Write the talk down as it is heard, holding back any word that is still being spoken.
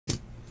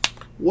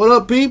What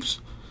up, peeps?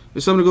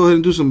 It's time to go ahead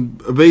and do some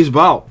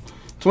baseball.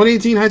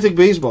 2018 high-tech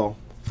baseball.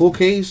 Full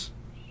case,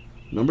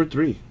 number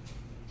 3.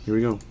 Here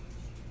we go.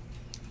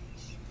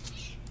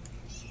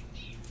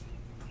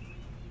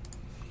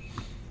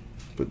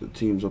 Put the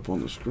teams up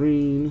on the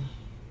screen.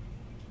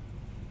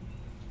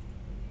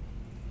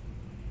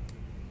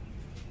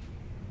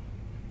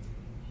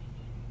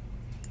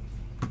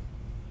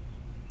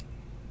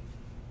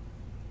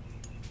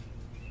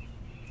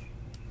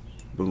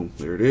 Boom,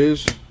 there it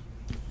is.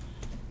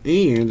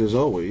 And as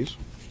always,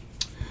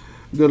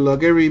 good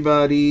luck,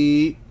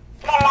 everybody.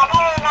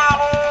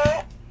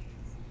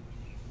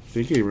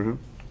 Thank you, Abraham.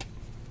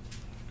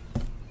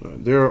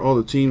 There are all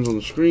the teams on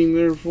the screen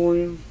there for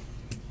you.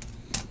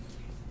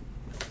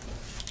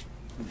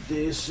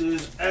 This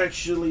is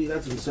actually,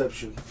 that's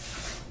Inception.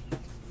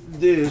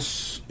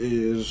 This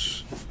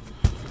is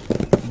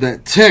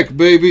that tech,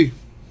 baby.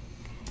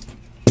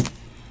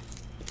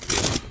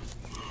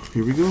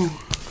 Here we go.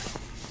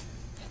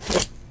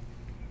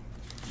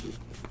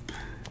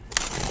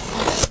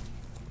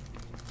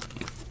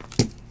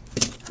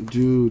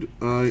 Dude,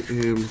 I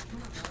am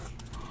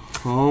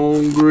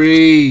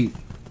hungry.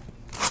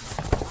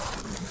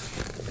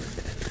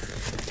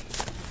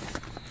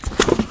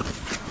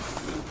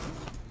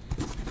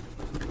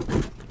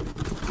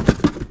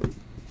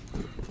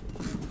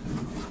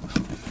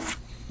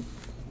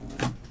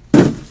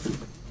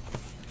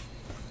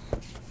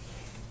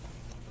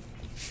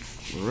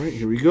 All right,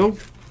 here we go.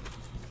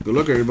 Good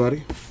luck,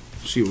 everybody.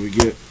 See what we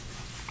get.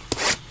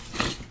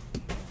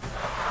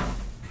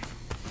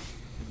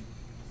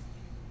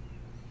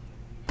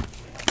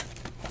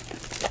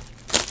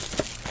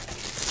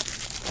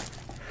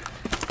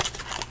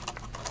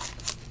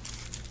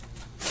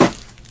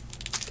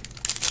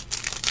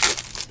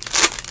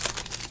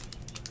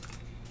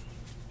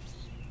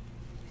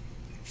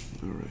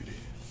 Alrighty.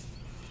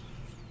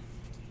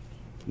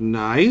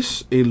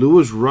 Nice. A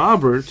Lewis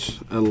Roberts,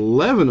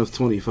 11 of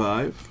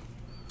 25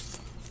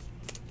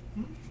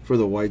 for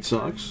the White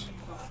Sox.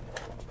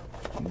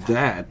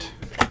 That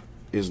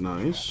is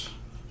nice.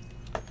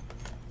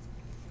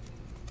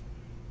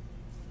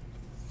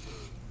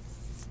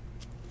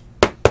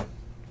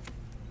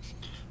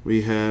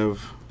 We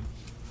have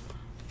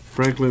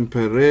Franklin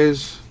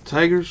Perez,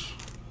 Tigers.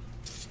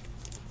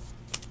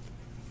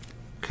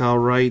 Cal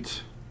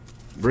Wright,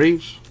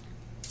 Braves.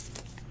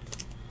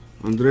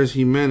 Andres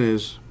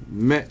Jimenez,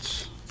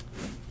 Mets.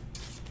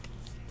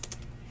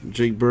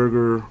 Jake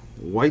Berger,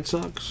 White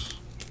Sox.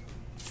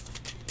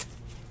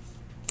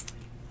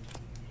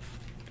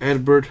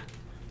 Adbert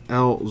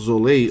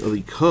Alzolay of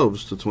the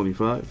Cubs to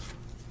 25.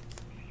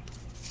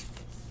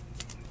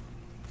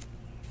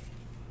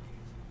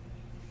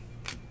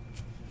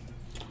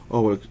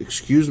 Oh,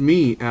 excuse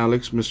me,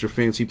 Alex, Mr.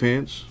 Fancy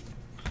Pants.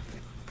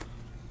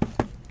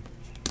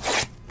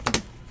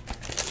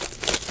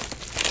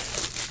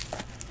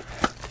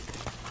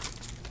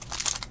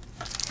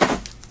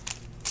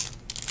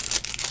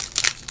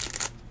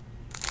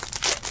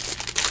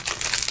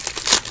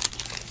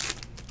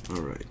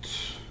 All right.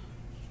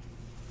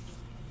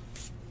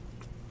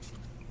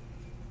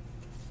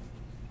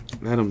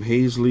 Adam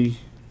Hazley,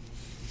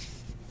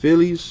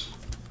 Phillies.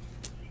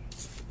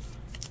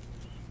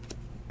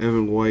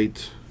 Evan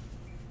White,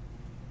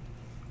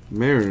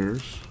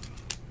 Mariners.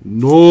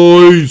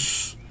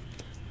 Nice!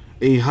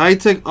 A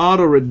high-tech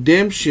auto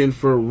redemption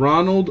for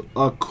Ronald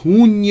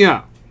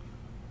Acuna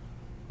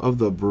of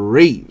the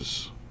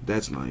Braves.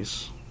 That's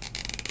nice.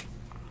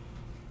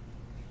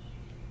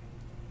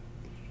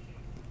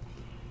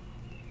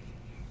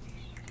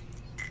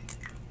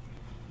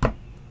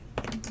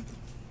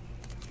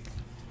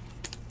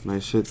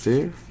 Nice hit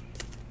there.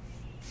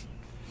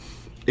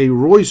 A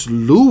Royce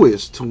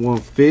Lewis to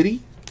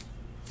 150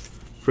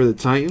 for the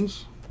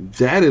Titans.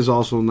 That is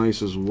also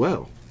nice as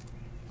well.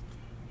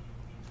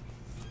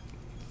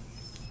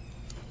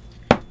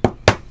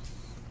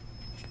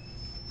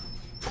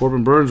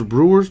 Corbin Burns,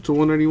 Brewers to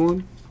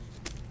 191.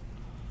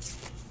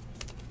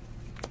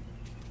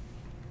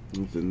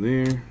 Nothing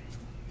there.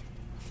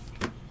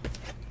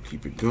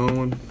 Keep it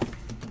going.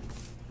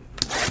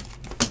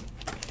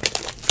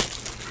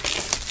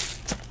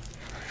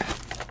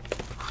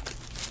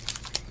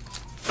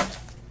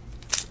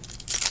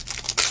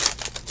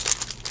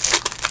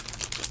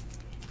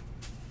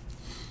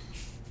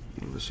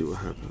 Let's see what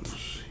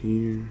happens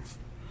here.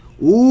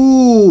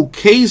 Ooh,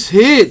 case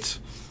hit.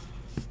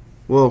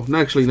 Well,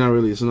 actually, not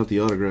really. It's not the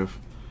autograph.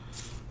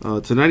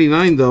 To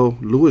 99, though,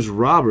 Lewis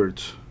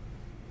Roberts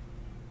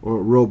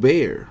or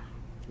Robert,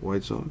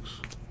 White Sox.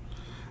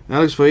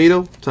 Alex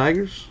Faedo,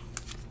 Tigers.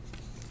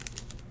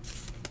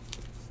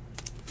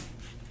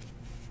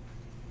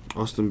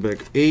 Austin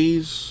Beck,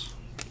 A's.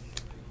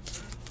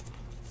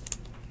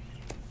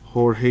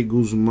 Jorge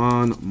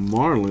Guzman,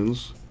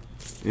 Marlins.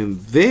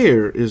 And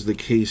there is the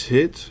case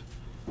hit.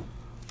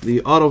 The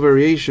auto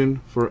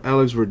variation for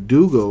Alex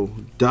Verdugo,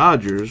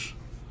 Dodgers,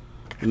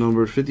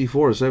 numbered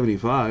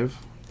 54/75.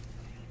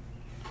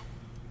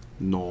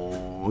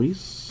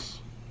 Nice.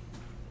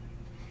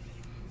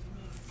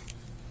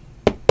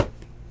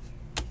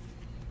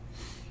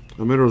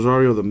 Ahmed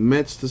Rosario, the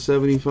Mets to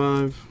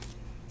 75.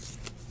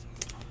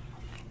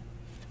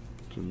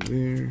 To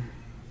there.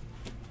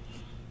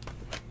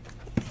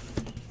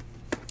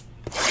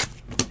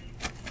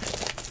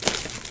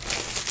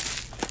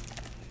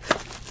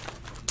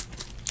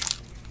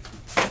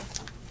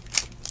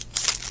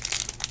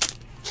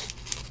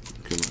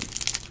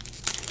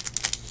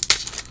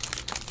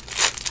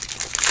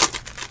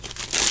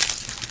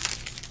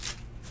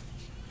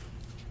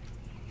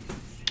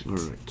 All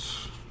right.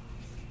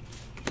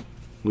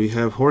 We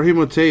have Jorge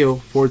Mateo,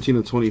 14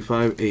 of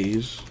 25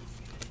 A's.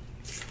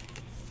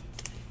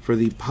 For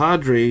the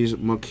Padres,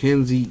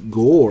 Mackenzie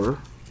Gore.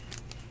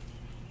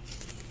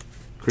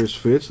 Chris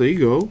Fitz, there you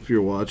go, if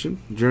you're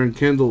watching. Jaron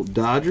Kendall,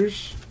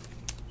 Dodgers.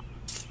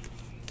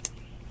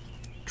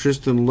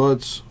 Tristan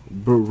Lutz,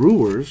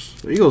 Brewers.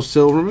 There you go,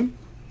 Silverman.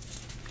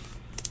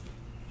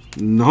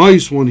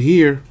 Nice one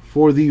here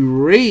for the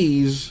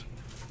Rays.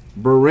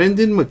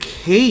 Brendan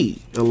McKay,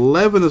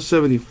 11 of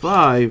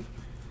 75.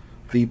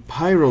 The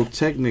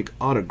Pyrotechnic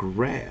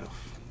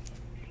autograph.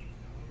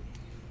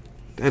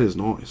 That is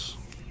nice.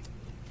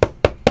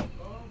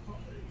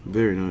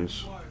 Very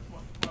nice.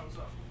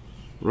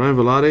 Ryan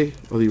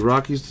Velarde of the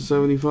Rockies to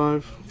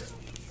 75.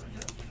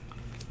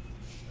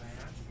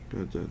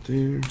 Got that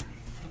there.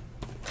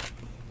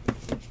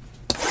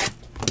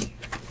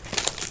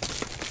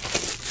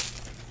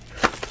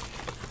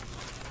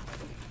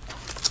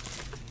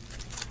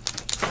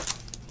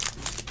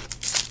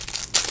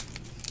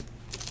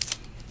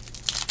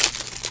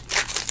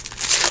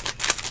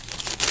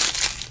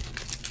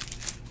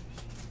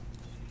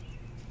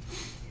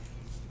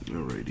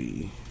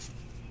 Alrighty.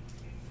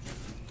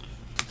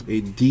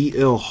 A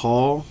DL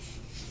Hall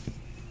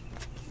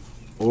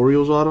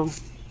Orioles auto.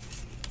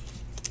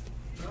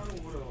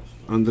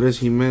 Andres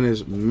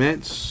Jimenez,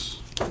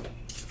 Mets.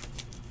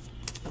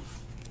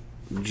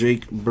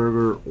 Jake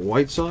Berger,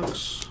 White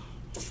Sox.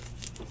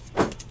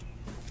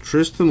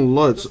 Tristan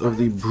Lutz of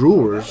the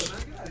Brewers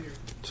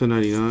to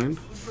 99.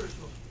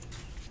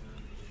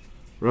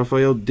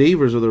 Rafael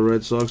Devers of the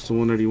Red Sox to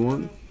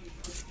 191.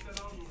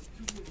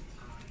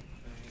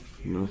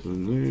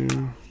 Nothing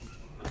there.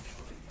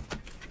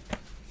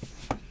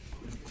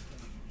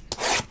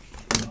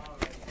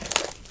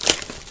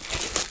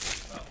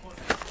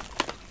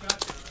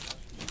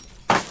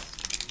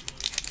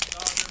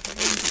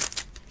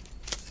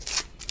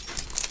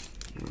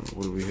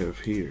 What do we have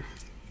here?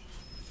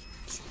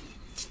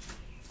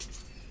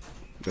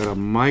 Got a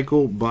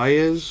Michael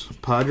Baez,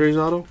 Padres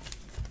auto.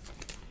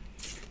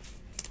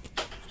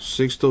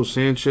 Sixto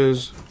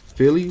Sanchez,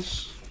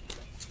 Phillies.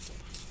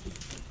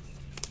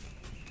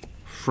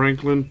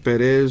 Franklin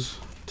Perez,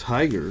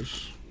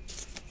 Tigers.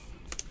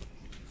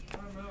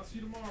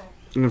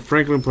 And then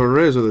Franklin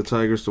Perez of the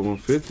Tigers to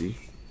 150.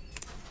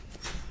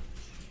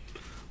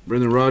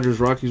 Brendan Rodgers,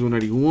 Rockies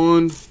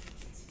 191.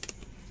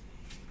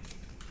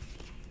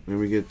 And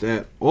we get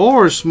that.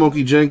 Or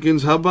Smokey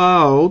Jenkins, how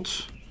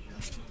about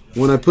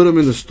when I put them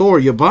in the store,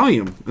 you buy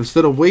them.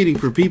 Instead of waiting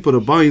for people to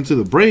buy into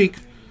the break,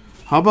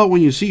 how about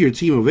when you see your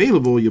team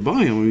available, you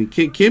buy them? I mean,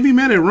 can't be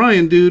mad at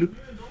Ryan, dude,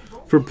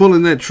 for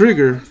pulling that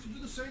trigger.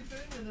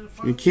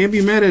 You can't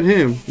be mad at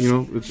him. You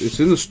know, it's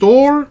in the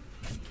store.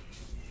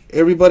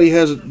 Everybody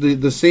has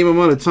the same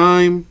amount of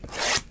time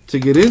to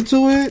get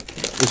into it.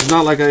 It's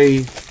not like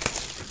I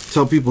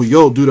tell people,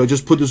 yo, dude, I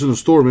just put this in the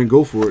store, man,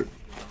 go for it.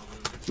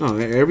 No,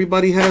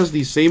 everybody has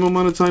the same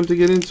amount of time to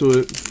get into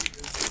it.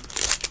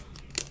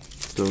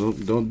 So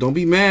don't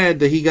be mad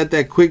that he got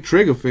that quick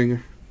trigger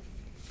finger.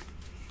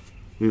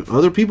 You know,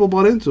 other people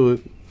bought into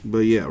it, but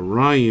yeah,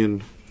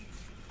 Ryan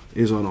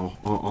is in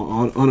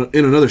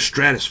another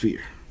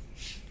stratosphere.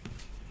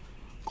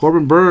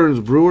 Corbin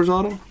Burns, Brewers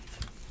auto.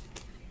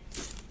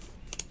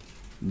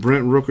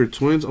 Brent Rooker,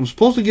 Twins. I'm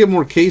supposed to get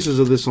more cases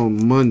of this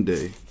on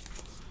Monday.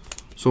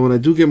 So when I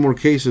do get more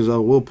cases, I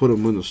will put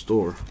them in the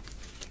store.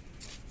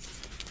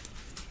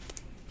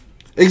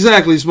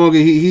 Exactly,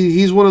 Smokey.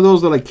 He's one of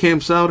those that like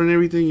camps out and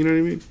everything, you know what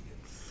I mean?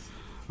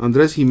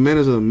 Andres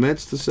Jimenez of the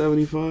Mets to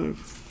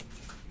 75.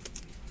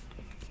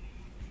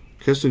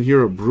 Keston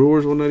Hero,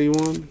 Brewers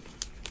 191.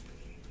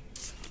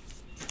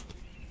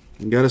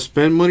 You gotta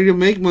spend money to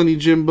make money,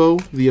 Jimbo.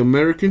 The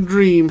American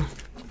dream.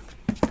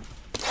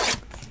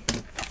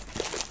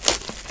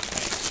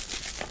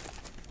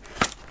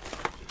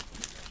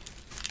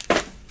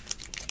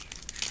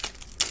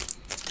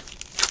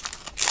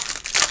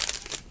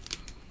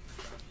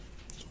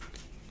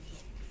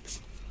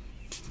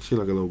 See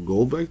like a little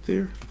gold back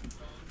there.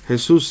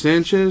 Jesus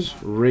Sanchez,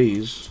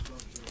 Rays.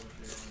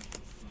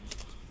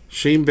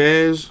 Shane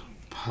Baz,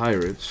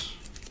 Pirates.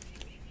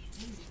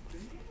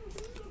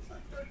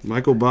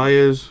 Michael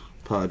Baez,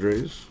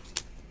 Padres.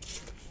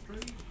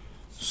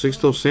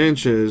 Sixto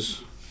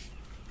Sanchez,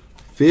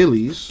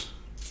 Phillies.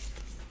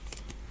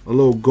 A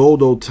little gold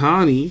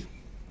Ohtani,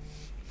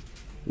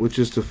 which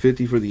is to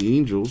 50 for the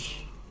Angels.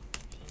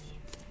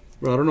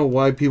 Bro, I don't know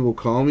why people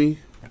call me.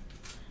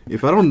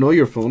 If I don't know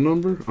your phone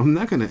number, I'm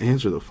not going to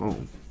answer the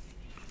phone.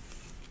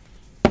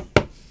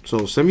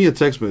 So send me a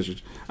text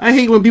message. I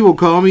hate when people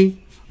call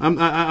me. I'm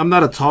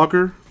not a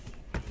talker.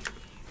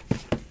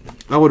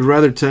 I would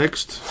rather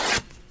text,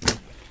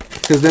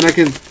 because then I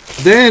can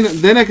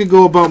then I can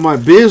go about my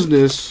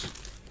business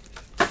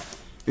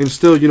and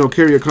still, you know,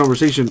 carry a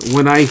conversation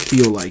when I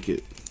feel like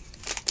it.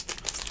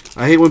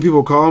 I hate when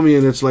people call me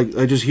and it's like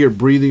I just hear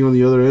breathing on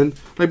the other end.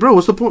 Like, bro,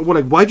 what's the point?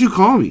 Like, why'd you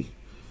call me?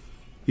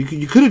 You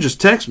could have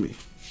just texted me.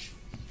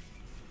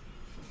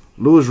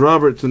 Lewis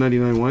Robert to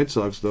 99 White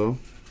Sox, though.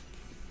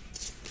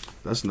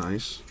 That's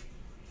nice.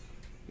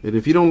 And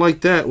if you don't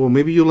like that, well,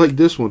 maybe you'll like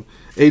this one.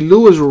 A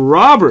Lewis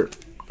Robert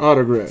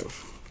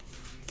autograph.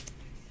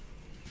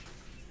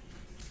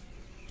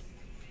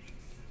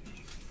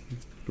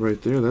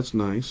 Right there, that's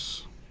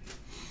nice.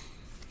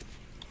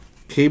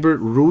 Keibert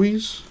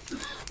Ruiz,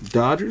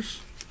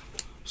 Dodgers.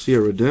 See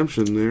a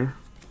redemption there.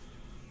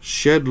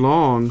 Shed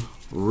Long,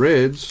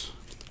 Reds.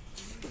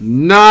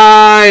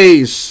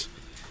 Nice!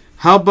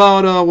 How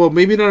about, well,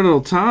 maybe not an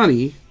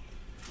Ohtani.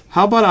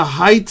 How about a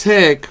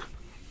high-tech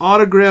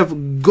autograph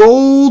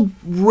gold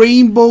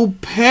rainbow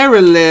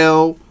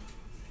parallel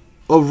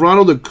of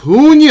Ronald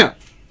Acuna?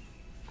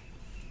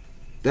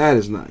 That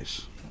is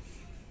nice.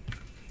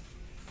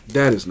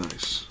 That is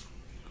nice.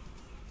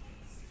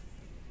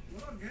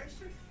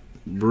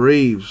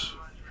 Braves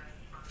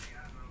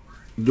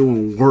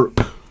doing work.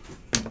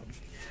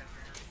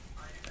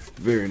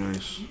 Very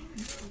nice.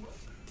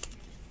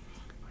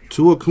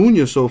 2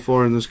 Acuna so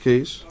far in this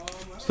case.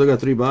 Still got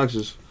 3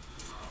 boxes.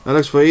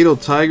 Alex Faedo,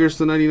 Tigers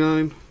to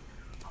 99.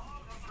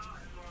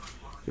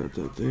 Got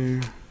that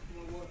there.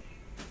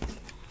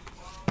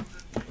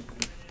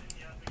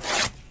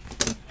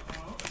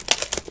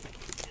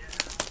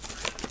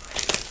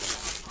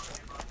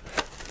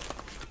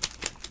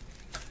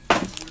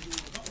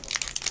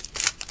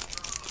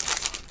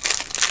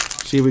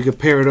 See if we could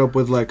pair it up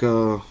with like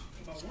a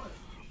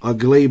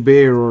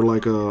Gleyber or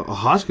like a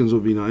Hoskins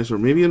would be nice, or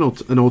maybe an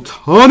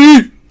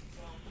Ohtani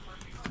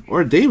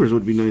or a Davis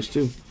would be nice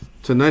too.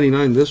 To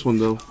 99 this one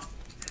though.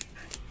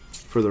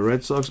 For the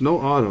Red Sox, no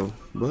auto,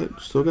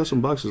 but still got some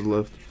boxes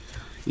left.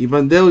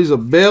 Evangel's a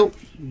belt,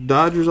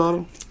 Dodgers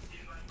auto.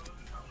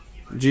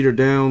 Jeter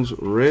Downs,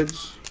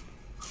 Reds.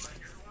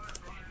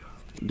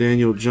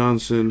 Daniel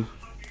Johnson,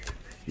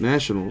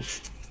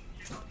 Nationals.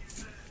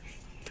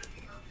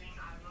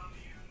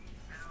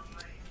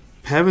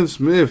 Pavin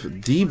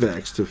Smith,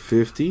 D-backs to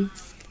 50.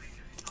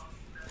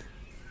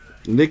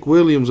 Nick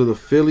Williams of the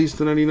Phillies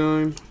to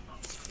 99.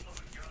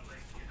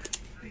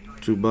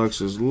 2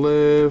 boxes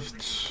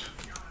left.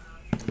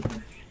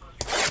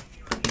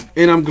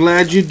 And I'm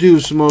glad you do,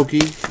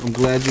 Smokey. I'm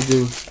glad you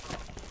do.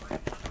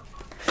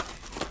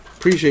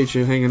 Appreciate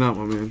you hanging out,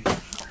 my man.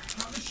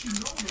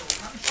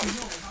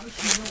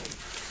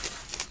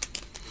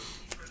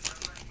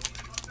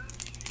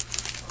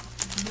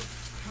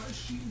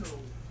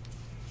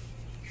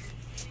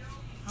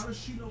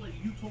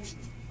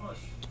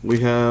 We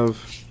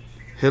have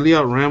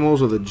Heliot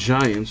Ramos of the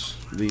Giants,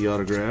 the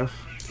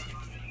autograph.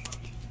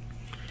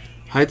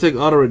 High-tech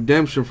auto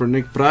redemption for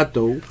Nick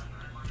Prato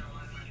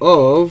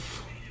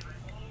of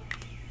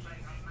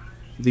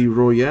the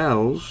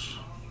Royals.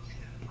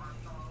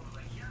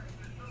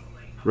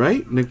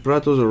 Right? Nick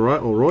Prato's a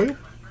Royal?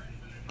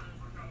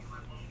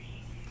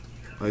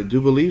 I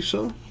do believe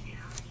so.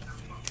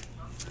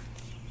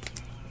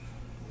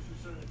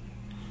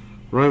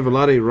 Ryan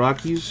Velarde,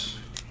 Rockies.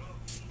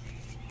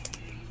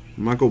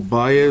 Michael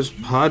Baez,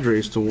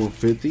 Padres to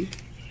 150.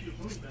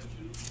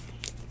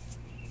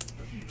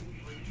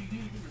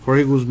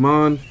 Jorge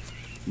Guzman,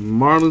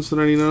 Marlins to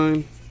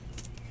 99.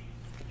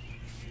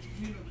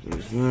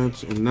 There's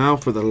that. And now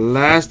for the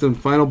last and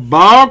final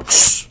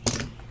box.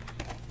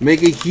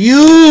 Make it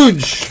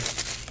huge.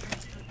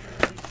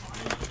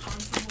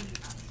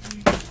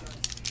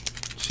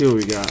 Let's see what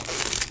we got.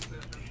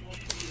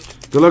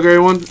 Good luck,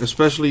 everyone,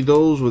 especially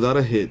those without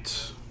a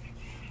hit.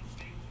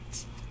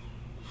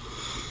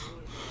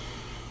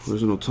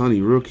 There's an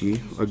Ohtani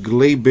rookie. A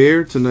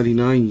Gleyber to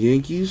 99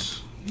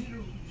 Yankees.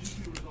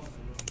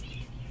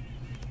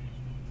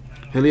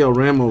 Heliot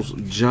Ramos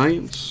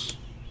Giants.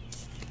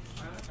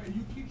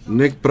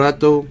 Nick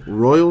Prato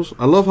Royals.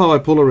 I love how I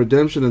pull a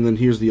redemption and then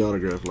here's the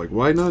autograph. Like,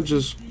 why not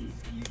just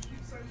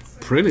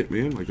print it,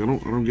 man? Like, I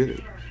don't get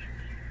it.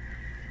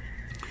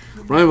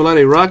 Ryan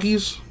Velarde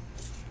Rockies.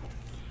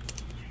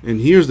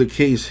 And here's the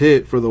case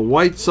hit for the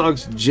White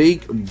Sox,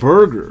 Jake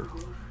Burger.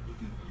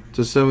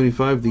 To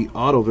 75, the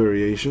auto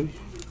variation.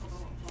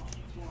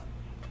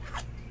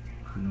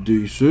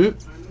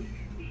 Decent.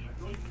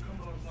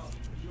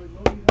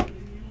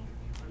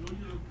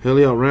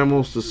 Heliot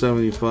Ramos to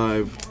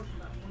 75,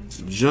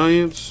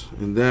 Giants.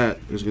 And that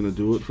is going to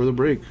do it for the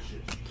break.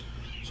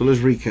 So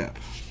let's recap.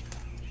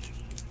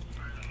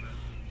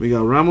 We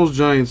got Ramos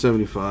Giants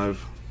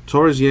 75,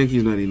 Torres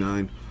Yankees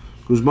 99,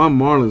 Guzman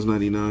Marlins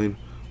 99,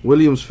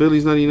 Williams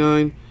Phillies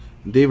 99,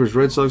 Davis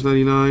Red Sox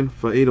 99,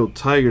 Faedo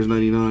Tigers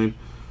 99,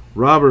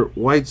 Robert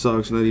White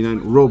Sox 99,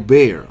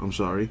 Robert, I'm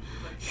sorry,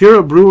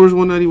 Hura Brewers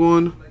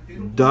 191,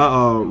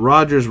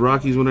 Rogers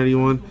Rockies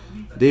 191,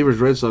 Davis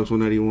Red Sox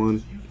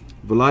 191,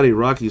 Velarde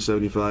Rockies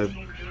 75,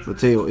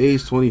 Mateo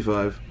A's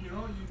 25,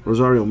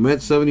 Rosario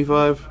Mets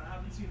 75,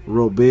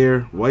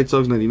 Robert, White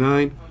Sox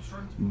 99.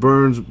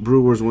 Burns,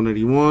 Brewers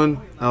 181.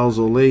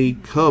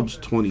 Alzolay, Cubs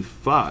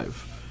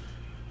 25.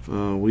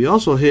 We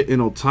also hit an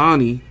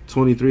Ohtani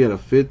 23 out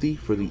of 50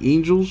 for the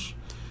Angels.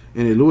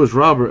 And a Luis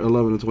Robert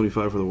 11 of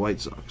 25 for the White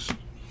Sox.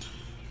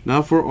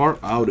 Now for our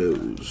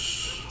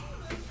autos.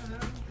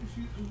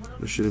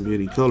 There shouldn't be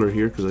any color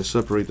here because I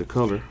separate the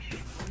color.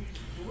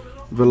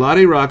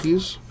 Velarde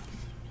Rockies.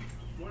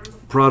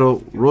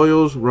 Prado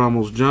Royals,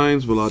 Ramos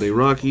Giants, Velarde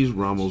Rockies,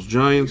 Ramos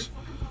Giants,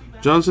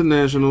 Johnson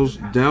Nationals,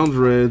 Downs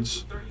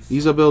Reds,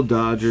 Isabel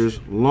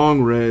Dodgers,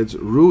 Long Reds,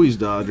 Ruiz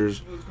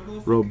Dodgers,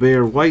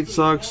 Robert White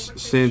Sox,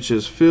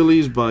 Sanchez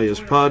Phillies, Baez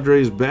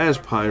Padres, Baz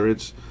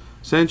Pirates,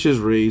 Sanchez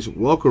Rays,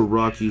 Walker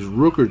Rockies,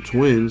 Rooker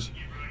Twins,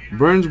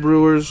 Burns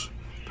Brewers,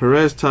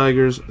 Perez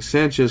Tigers,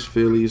 Sanchez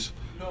Phillies,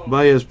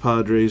 Baez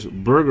Padres,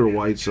 Berger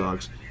White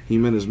Sox,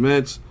 Jimenez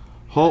Mets,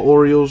 Hall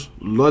Orioles,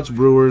 Lutz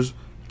Brewers,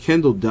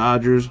 Kendall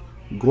Dodgers,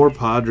 Gore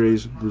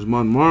Padres,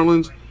 Guzman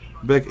Marlins,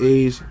 Beck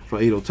A's,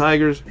 Faedo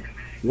Tigers,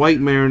 White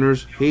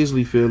Mariners,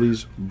 Hazley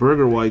Phillies,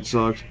 Berger White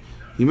Sox,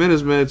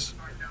 Jimenez Mets,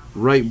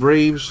 Wright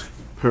Braves,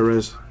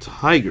 Perez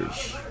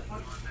Tigers.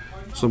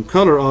 Some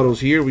color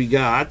autos here. We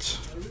got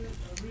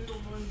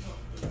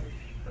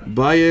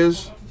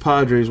Baez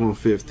Padres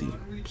 150,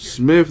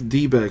 Smith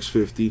D-backs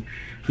 50,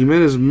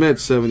 Jimenez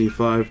Mets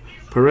 75,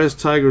 Perez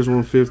Tigers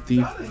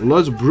 150,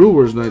 Lutz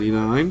Brewers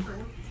 99.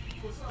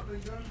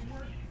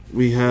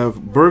 We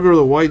have Berger of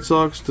the White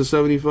Sox to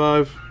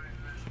 75,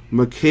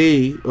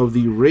 McKay of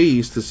the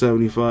Rays to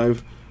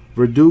 75,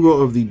 Verdugo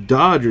of the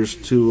Dodgers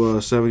to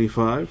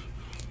 75.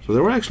 So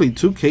there were actually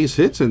 2 case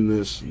hits in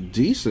this.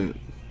 Decent.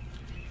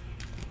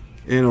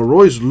 And a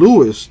Royce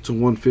Lewis to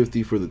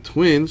 150 for the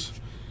Twins.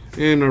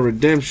 And our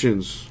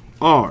redemptions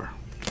are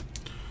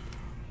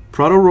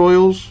Prado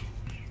Royals,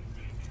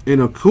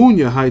 an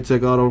Acuna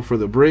high-tech auto for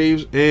the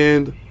Braves,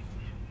 and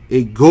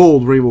a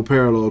gold Rainbow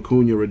Parallel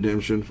Acuna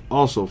redemption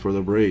also for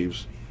the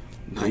Braves.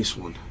 Nice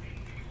one.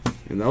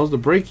 And that was the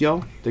break,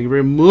 y'all. Thank you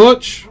very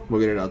much. We'll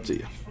get it out to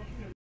you.